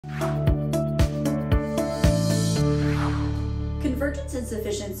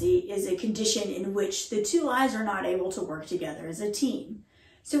insufficiency is a condition in which the two eyes are not able to work together as a team.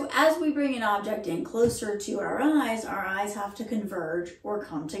 So as we bring an object in closer to our eyes have to converge or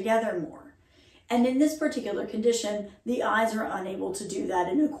come together more. And in this particular condition, the eyes are unable to do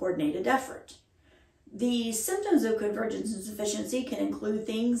that in a coordinated effort. The symptoms of convergence insufficiency can include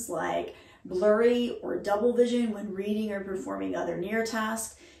things like blurry or double vision when reading or performing other near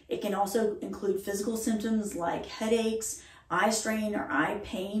tasks. It can also include physical symptoms like headaches, eye strain, or eye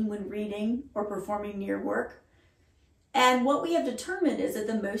pain when reading or performing near work. And what we have determined is that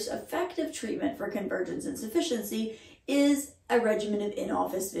the most effective treatment for convergence insufficiency is a regimen of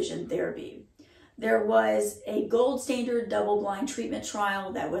in-office vision therapy. There was a gold standard double-blind treatment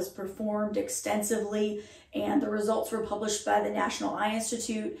trial that was performed extensively, and the results were published by the National Eye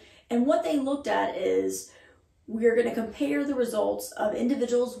Institute. And what they looked at is we're going to compare the results of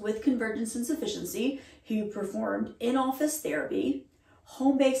individuals with convergence insufficiency who performed in-office therapy,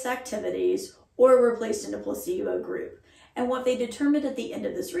 home-based activities, or were placed in a placebo group. And what they determined at the end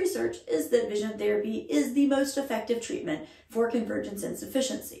of this research is that vision therapy is the most effective treatment for convergence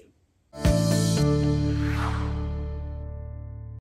insufficiency.